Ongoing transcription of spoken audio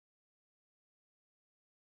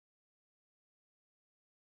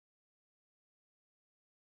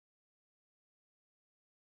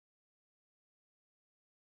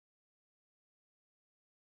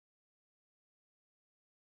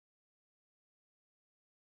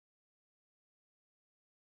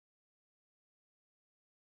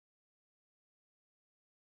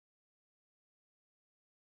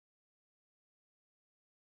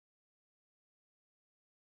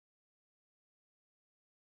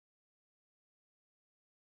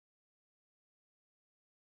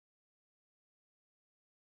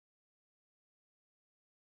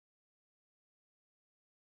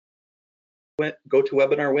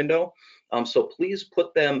GoToWebinar window. So please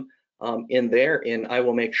put them in there, and I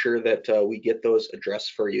will make sure that we get those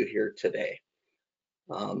addressed for you here today.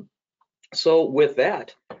 So with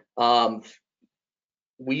that,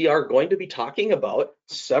 we are going to be talking about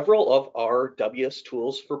several of our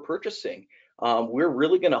wsTOOLS for purchasing. We're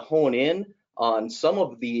really going to hone in on some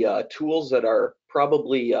of the tools that are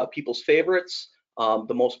probably people's favorites,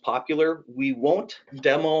 the most popular. We won't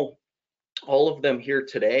demo all of them here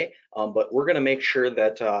today, but we're going to make sure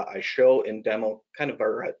that I show and demo kind of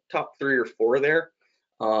our top 3 or 4 there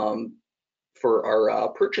for our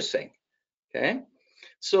purchasing. Okay,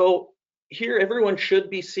 so here everyone should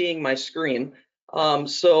be seeing my screen.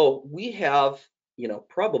 So we have,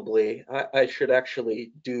 probably I should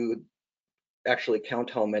actually count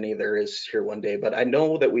how many there is here one day, but I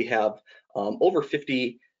know that we have over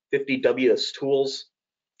 50 wsTOOLS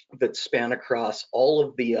that span across all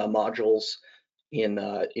of the modules in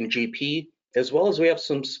GP, as well as we have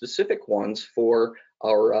some specific ones for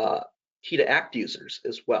our key to act users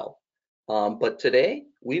as well. But today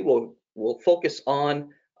we'll focus on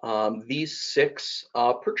these 6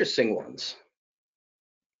 purchasing ones.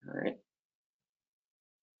 All right.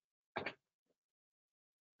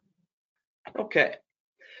 Okay.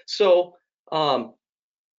 So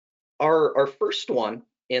our first one,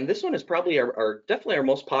 and this one is probably definitely our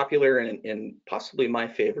most popular and possibly my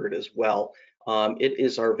favorite as well. It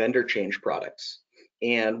is our vendor change products.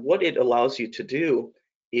 And what it allows you to do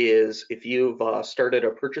is if you've started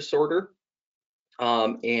a purchase order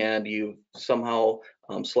and you've somehow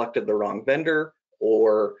selected the wrong vendor,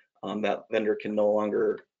 or that vendor can no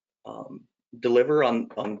longer deliver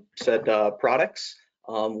on said products,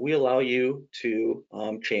 we allow you to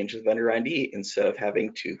change the vendor ID instead of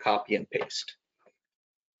having to copy and paste.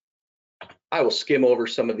 I will skim over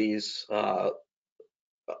some of these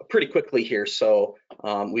pretty quickly here so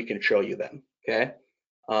we can show you them, okay?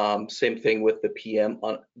 Same thing with the PM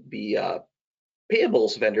on the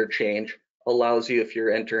payables vendor change. Allows you, if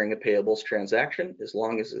you're entering a payables transaction, as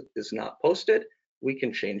long as it is not posted, we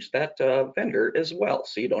can change that vendor as well,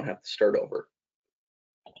 so you don't have to start over.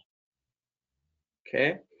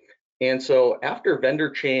 Okay, and so after vendor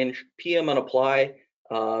change, PM and apply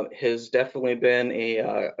has definitely been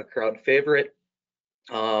a crowd favorite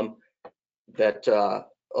that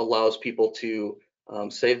allows people to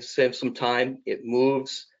save some time. It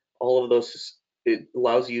moves all of those. It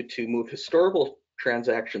allows you to move historical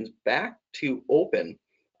transactions back to open,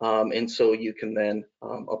 and so you can then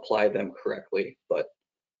apply them correctly, but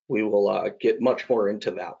we will get much more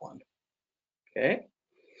into that one. Okay,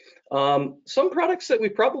 some products that we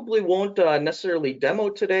probably won't necessarily demo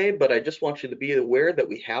today, but I just want you to be aware that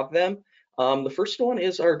we have them. The first one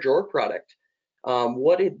is our drawer product.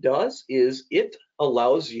 What it does is it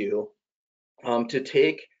allows you to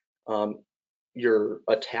take your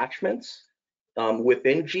attachments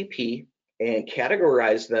within GP and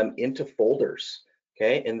categorize them into folders,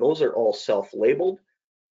 okay? And those are all self-labeled.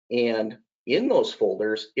 And in those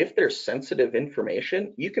folders, if there's sensitive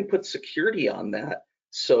information, you can put security on that.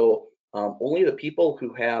 So only the people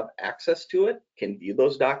who have access to it can view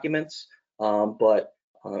those documents. But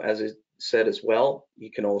as I said as well, you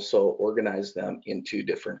can also organize them into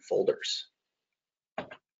different folders.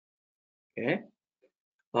 Okay.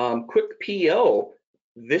 Quick PO.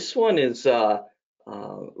 This one is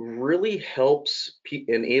really helps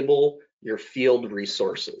enable your field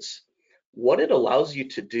resources. What it allows you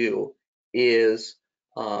to do is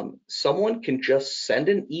someone can just send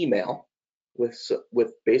an email with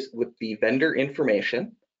the vendor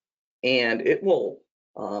information, and it will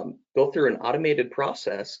go through an automated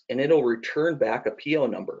process, and it'll return back a PO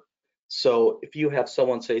number. So if you have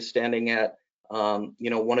someone, say, standing at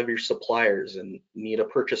one of your suppliers and need a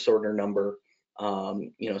purchase order number,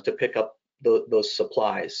 to pick up those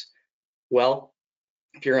supplies. Well,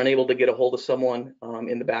 if you're unable to get a hold of someone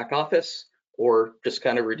in the back office, or just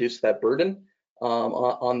kind of reduce that burden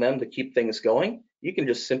on them to keep things going, you can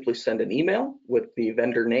just simply send an email with the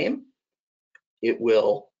vendor name. It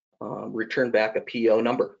will return back a PO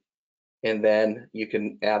number, and then you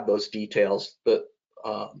can add those details. The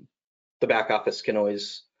back office can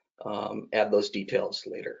always add those details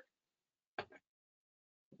later.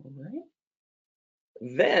 All right.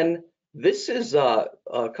 Then this is a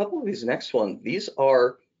couple of these next ones. These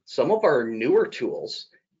are some of our newer tools,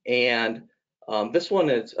 and this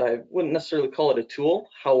one is, I wouldn't necessarily call it a tool.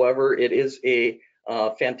 However, it is a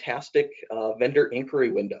fantastic vendor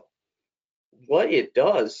inquiry window. What it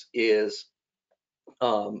does is,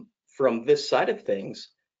 from this side of things,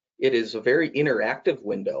 it is a very interactive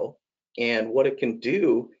window, and what it can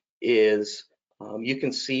do is you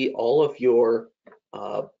can see all of your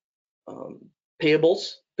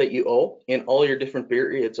payables that you owe in all your different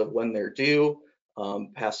periods of when they're due,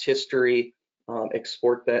 past history,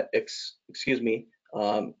 export that,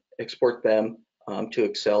 export them to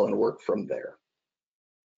Excel and work from there.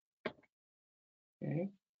 Okay.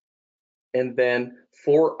 And then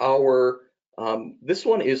for our, this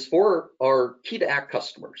one is for our key to act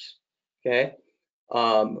customers. Okay.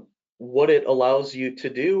 What it allows you to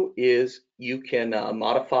do is you can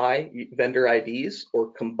modify vendor IDs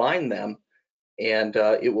or combine them, and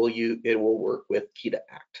it will work with key to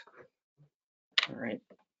act. All right.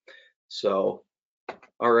 So,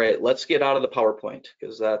 all right, let's get out of the PowerPoint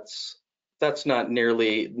because that's not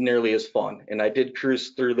nearly as fun. And I did cruise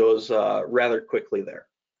through those rather quickly there.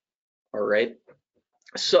 All right.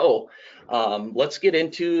 So let's get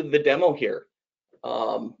into the demo here.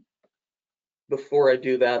 Before I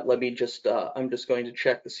do that, let me just, I'm just going to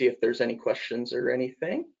check to see if there's any questions or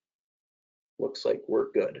anything. Looks like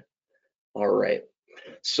we're good. All right.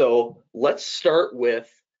 So let's start with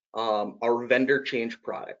our vendor change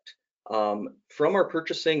product. From our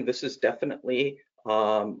purchasing, this is definitely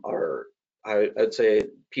I'd say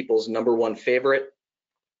people's #1 favorite,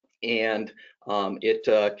 and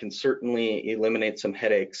it can certainly eliminate some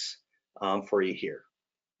headaches for you here.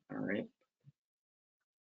 All right.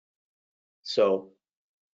 So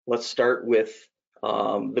let's start with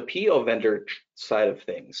the PO vendor side of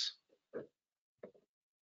things.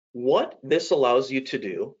 What this allows you to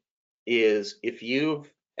do is if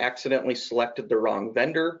you've accidentally selected the wrong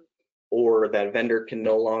vendor, or that vendor can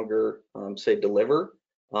no longer say deliver,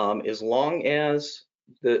 as long as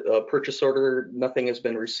the purchase order, nothing has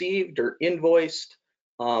been received or invoiced,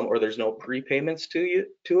 or there's no prepayments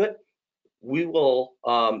to it, we will,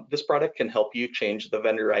 this product can help you change the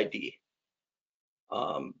vendor ID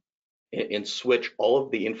and switch all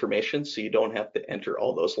of the information so you don't have to enter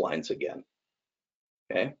all those lines again.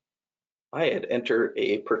 Okay. I had entered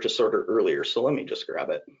a purchase order earlier, so let me just grab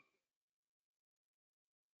it.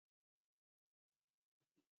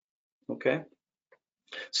 Okay.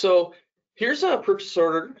 So here's a purchase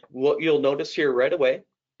order. What you'll notice here right away,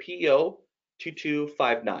 PO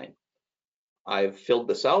 2259. I've filled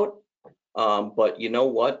this out, but you know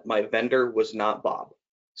what? My vendor was not Bob.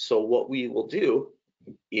 So what we will do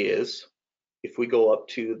is, if we go up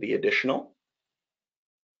to the additional,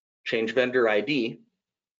 change vendor ID,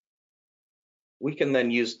 we can then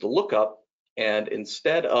use the lookup, and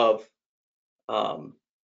instead of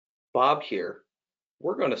Bob here,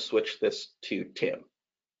 we're going to switch this to Tim.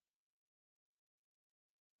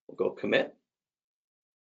 We'll go commit,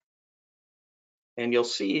 and you'll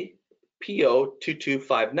see PO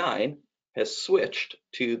 2259 has switched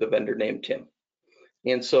to the vendor name Tim.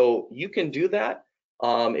 And so you can do that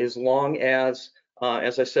as long as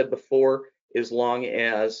I said before, as long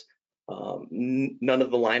as none of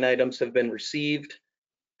the line items have been received,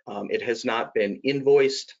 it has not been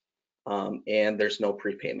invoiced, and there's no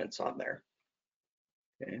prepayments on there.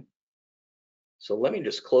 Okay. So let me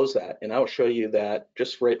just close that, and I'll show you that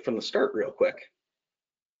just right from the start real quick.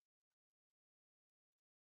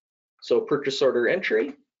 So purchase order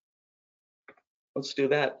entry, let's do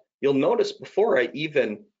that. You'll notice before I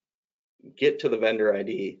even get to the vendor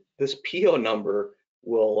ID, this PO number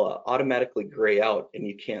will automatically gray out and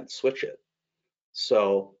you can't switch it.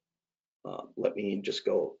 So let me just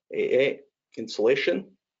go AA, installation.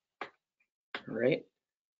 All right.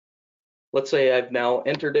 Let's say I've now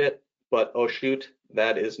entered it, but oh shoot,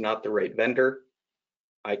 that is not the right vendor.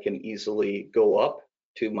 I can easily go up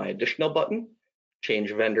to my additional button,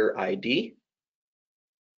 change vendor ID,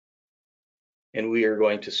 and we are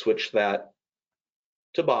going to switch that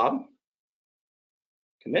to Bob,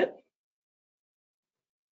 commit,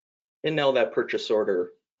 and now that purchase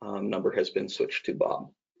order number has been switched to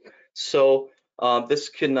Bob. So this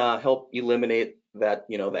can help eliminate that,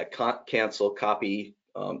 that cancel, copy,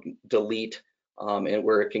 delete, and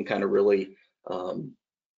where it can kind of really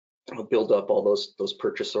build up all those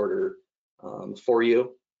purchase order for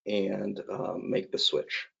you and make the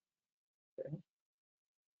switch. Okay.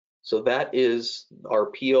 So that is our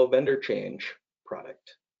PO vendor change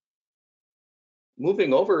product.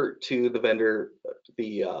 Moving over to the vendor,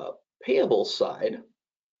 the payable side.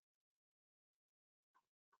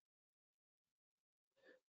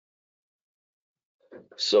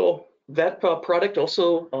 So that product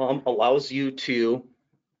also allows you to,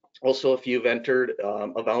 also if you've entered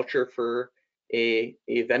a voucher for a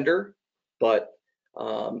vendor, but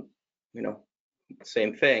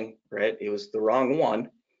same thing, right? It was the wrong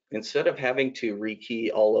one. Instead of having to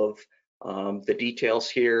rekey all of the details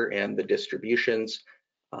here and the distributions,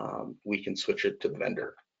 we can switch it to the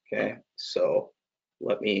vendor. Okay, so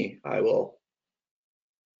I will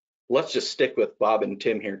let's just stick with Bob and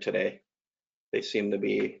Tim here today. They seem to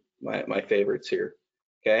be my favorites here.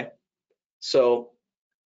 Okay, so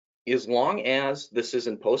as long as this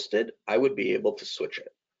isn't posted, I would be able to switch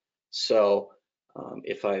it. So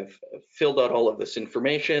if I've filled out all of this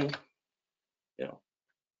information, you know,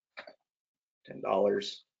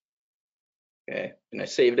 $10, okay, and I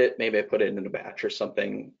saved it, maybe I put it in a batch or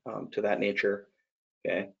something to that nature,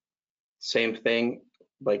 okay. Same thing,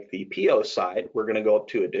 like the PO side, we're gonna go up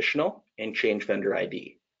to additional and change vendor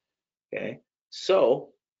ID, okay. So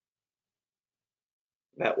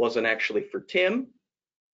that wasn't actually for Tim,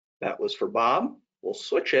 that was for Bob. We'll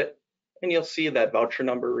switch it, and you'll see that voucher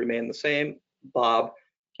number remain the same, Bob,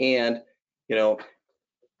 and you know,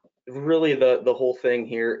 really the whole thing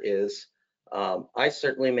here is I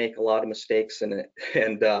certainly make a lot of mistakes in it,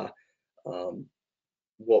 and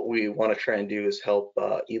what we want to try and do is help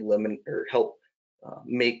eliminate or help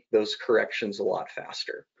make those corrections a lot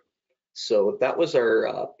faster. So that was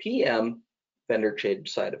our PM vendor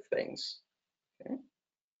change side of things. Okay.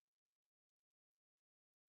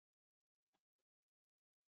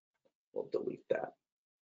 We'll delete that.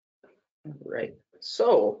 All right.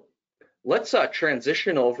 So let's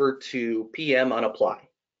transition over to PM on apply.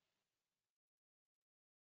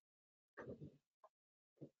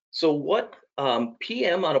 So what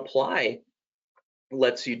PM on apply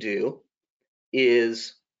lets you do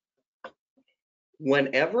is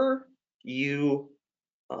whenever you,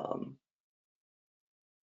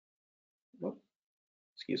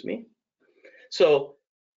 excuse me. So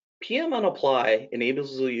PM on apply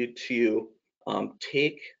enables you to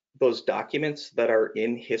take those documents that are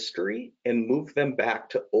in history and move them back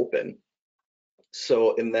to open.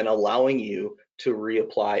 So, and then allowing you to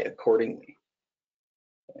reapply accordingly.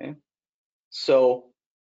 Okay. So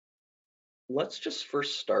let's just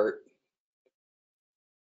first start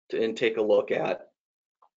and take a look at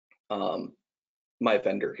my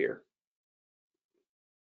vendor here.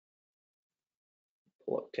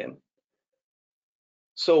 Pull up Tim.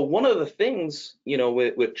 So one of the things, you know,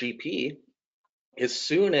 with GP, as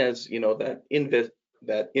soon as, you know,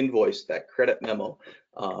 that invoice, that credit memo,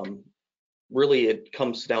 really it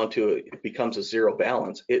comes down to it becomes a zero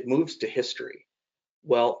balance, it moves to history.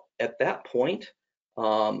 Well, at that point,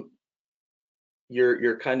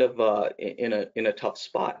 you're kind of in a tough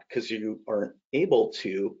spot because you aren't able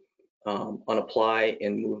to unapply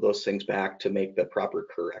and move those things back to make the proper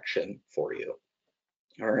correction for you.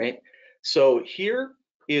 All right. So here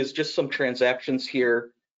is just some transactions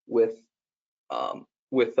here with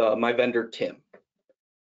my vendor Tim.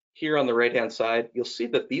 Here on the right hand side, you'll see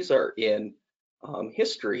that these are in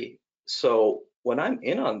history. So when I'm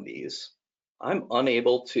in on these, I'm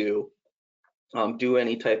unable to do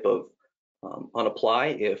any type of unapply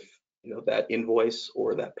if, you know, that invoice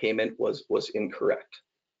or that payment was incorrect.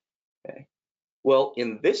 Okay. Well,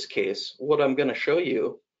 in this case, what I'm going to show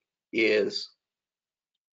you is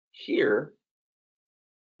here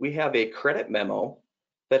we have a credit memo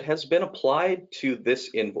that has been applied to this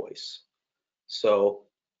invoice. So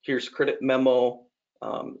here's credit memo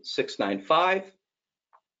 695,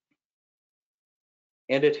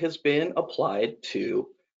 and it has been applied to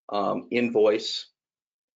invoice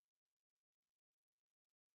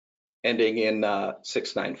ending in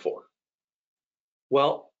 694.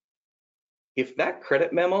 Well, if that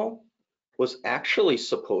credit memo was actually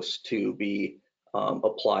supposed to be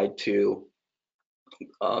applied to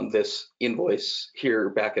this invoice here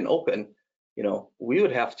back in open, you know, we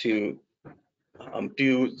would have to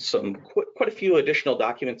do some quite a few additional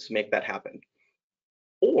documents to make that happen.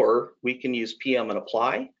 Or we can use PM and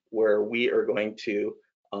apply, where we are going to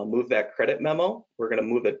move that credit memo. We're going to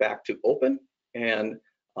move it back to open and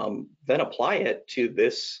then apply it to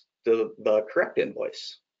the correct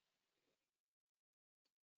invoice.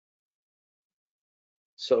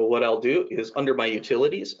 So what I'll do is under my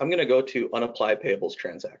utilities, I'm going to go to unapply payables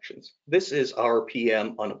transactions. This is our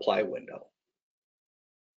PM unapply window.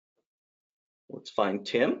 Let's find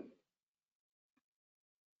Tim.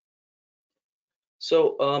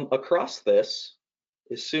 So across this,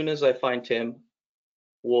 as soon as I find Tim,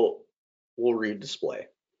 we'll redisplay.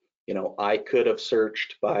 You know, I could have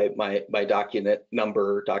searched by my document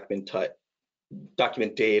number, document type,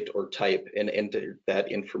 document date or type, and entered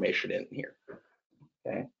that information in here.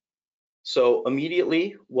 Okay. So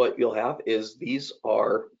immediately what you'll have is these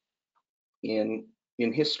are in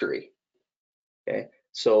history. Okay.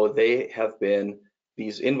 So they have been,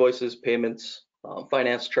 these invoices, payments,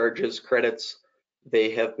 finance charges, credits, they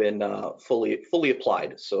have been fully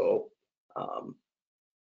applied. So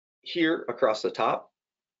here across the top,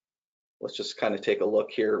 let's just kind of take a look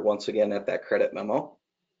here once again at that credit memo.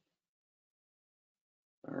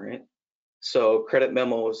 All right. So credit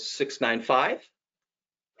memo 695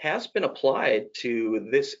 has been applied to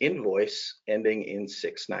this invoice ending in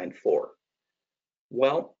 694.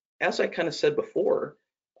 Well, as I kind of said before,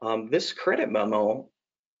 this credit memo,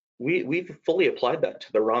 we've fully applied that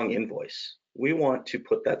to the wrong invoice. We want to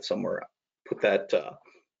put that somewhere, put that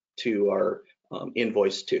to our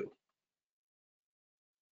invoice 2.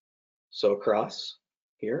 So across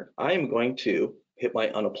here, I am going to hit my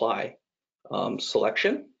unapply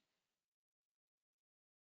selection,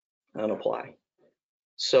 unapply.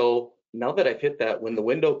 So now that I've hit that, when the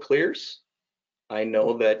window clears, I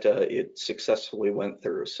know that it successfully went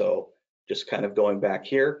through. So just kind of going back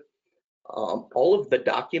here, all of the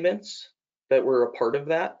documents that were a part of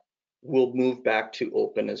that will move back to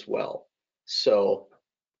open as well. So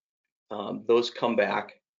those come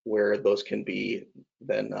back where those can be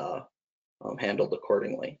then handled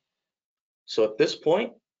accordingly. So at this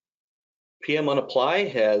point, PM unapply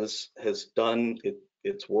has done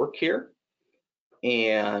its work here.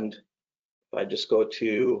 And if I just go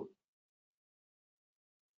to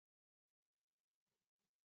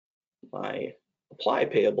my apply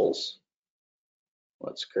payables,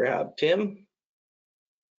 let's grab Tim.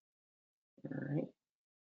 All right.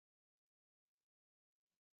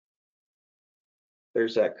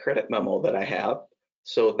 There's that credit memo that I have.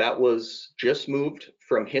 So that was just moved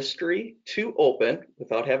from history to open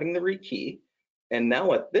without having the rekey. And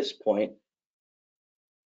now at this point,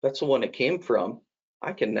 that's the one it came from.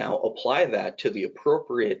 I can now apply that to the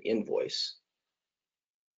appropriate invoice.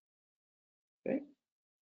 Okay.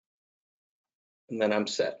 And then I'm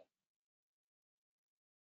set.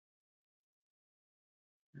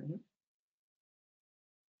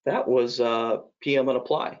 That was PM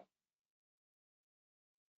unapply.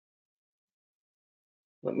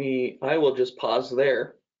 I will just pause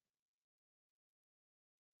there,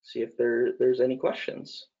 see if there's any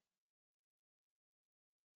questions.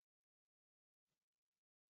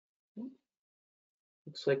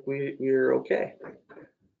 Looks like we're okay.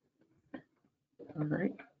 All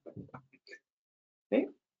right. Okay.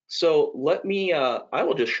 So let me, I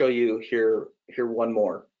will just show you here one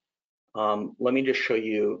more. Let me just show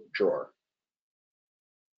you drawer.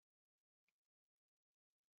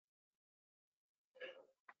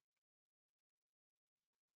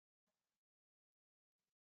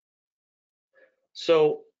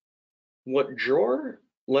 So what drawer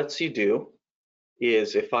lets you do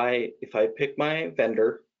is if I pick my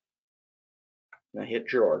vendor and I hit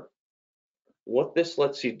drawer, what this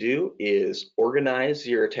lets you do is organize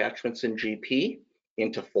your attachments in GP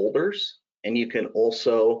into folders, and you can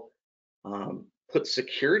also put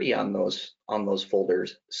security on those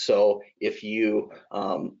folders. So if you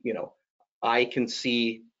I can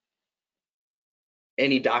see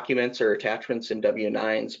any documents or attachments in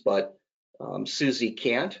W9s, but Susie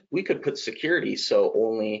can't, we could put security so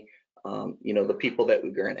only the people that we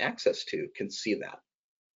grant access to can see that.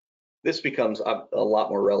 This becomes a lot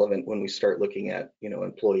more relevant when we start looking at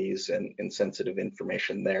employees and sensitive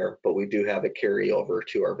information there, but we do have a carryover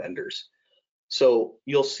to our vendors. So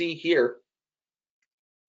you'll see here,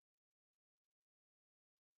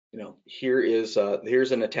 here's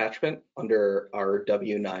an attachment under our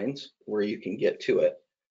W9s where you can get to it.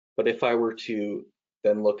 But if I were to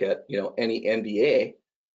then look at any NDA,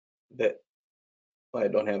 that I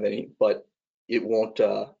don't have any, but it won't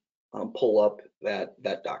pull up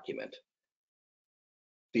that document.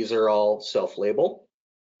 These are all self-label,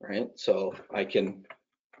 right? So I can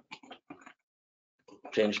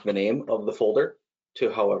change the name of the folder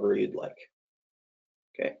to however you'd like.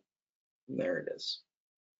 Okay, and there it is.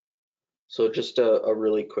 So just a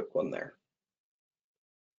really quick one there.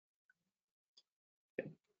 Okay.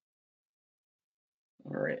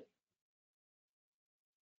 All right.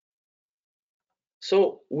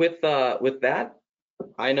 So with that,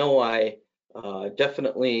 I know I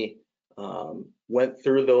definitely went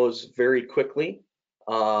through those very quickly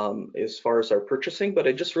as far as our purchasing, but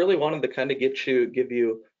I just really wanted to kind of give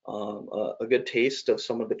you a good taste of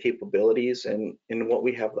some of the capabilities and what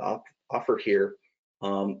we have to offer here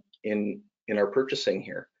in our purchasing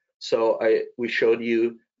here. So we showed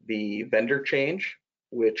you the vendor change,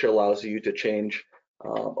 which allows you to change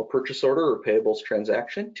a purchase order or payables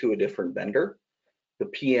transaction to a different vendor. The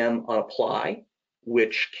PM unapply,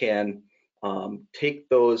 which can take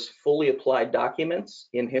those fully applied documents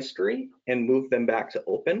in history and move them back to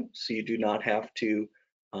open, so you do not have to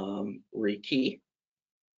rekey.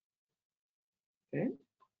 Okay.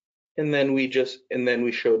 And then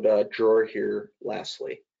we showed drawer here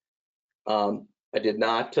lastly. I did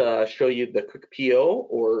not show you the quick PO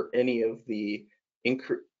or any of the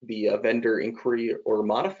vendor inquiry or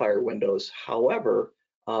modifier windows. However,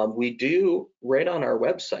 We do, right on our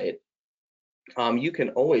website, you can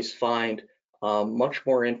always find much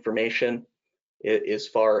more information as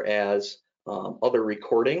far as other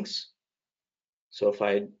recordings. So if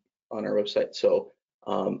I, on our website, so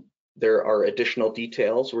there are additional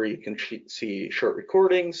details where you can see short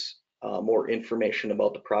recordings, more information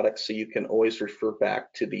about the products, so you can always refer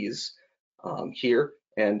back to these here.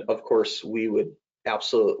 And of course, we would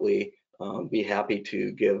absolutely be happy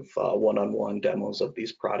to give one-on-one demos of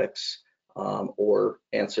these products or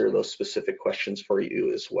answer those specific questions for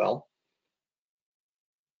you as well.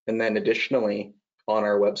 And then additionally, on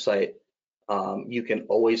our website, you can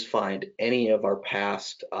always find any of our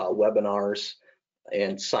past webinars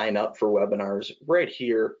and sign up for webinars right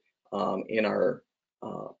here in our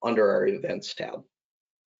under our events tab.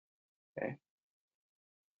 Okay.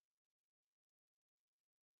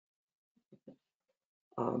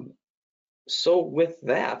 So with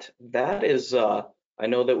that, that is, I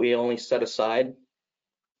know that we only set aside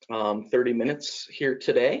 30 minutes here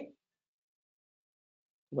today.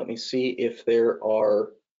 Let me see if there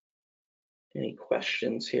are any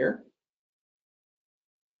questions here.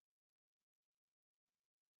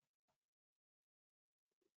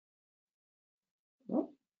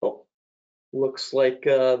 Oh, looks like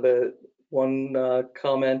the one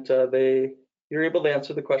comment, you're able to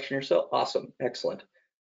answer the question yourself. Awesome, excellent.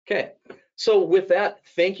 Okay, so with that,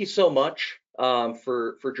 thank you so much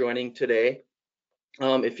for joining today.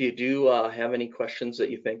 If you do have any questions that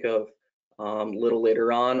you think of a little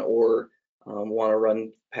later on, or want to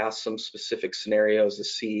run past some specific scenarios to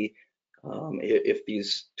see if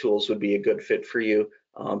these tools would be a good fit for you,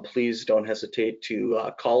 please don't hesitate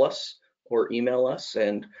to call us or email us,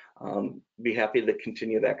 and be happy to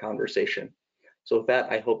continue that conversation. So with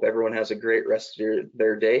that, I hope everyone has a great rest of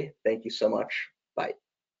their day. Thank you so much. Bye.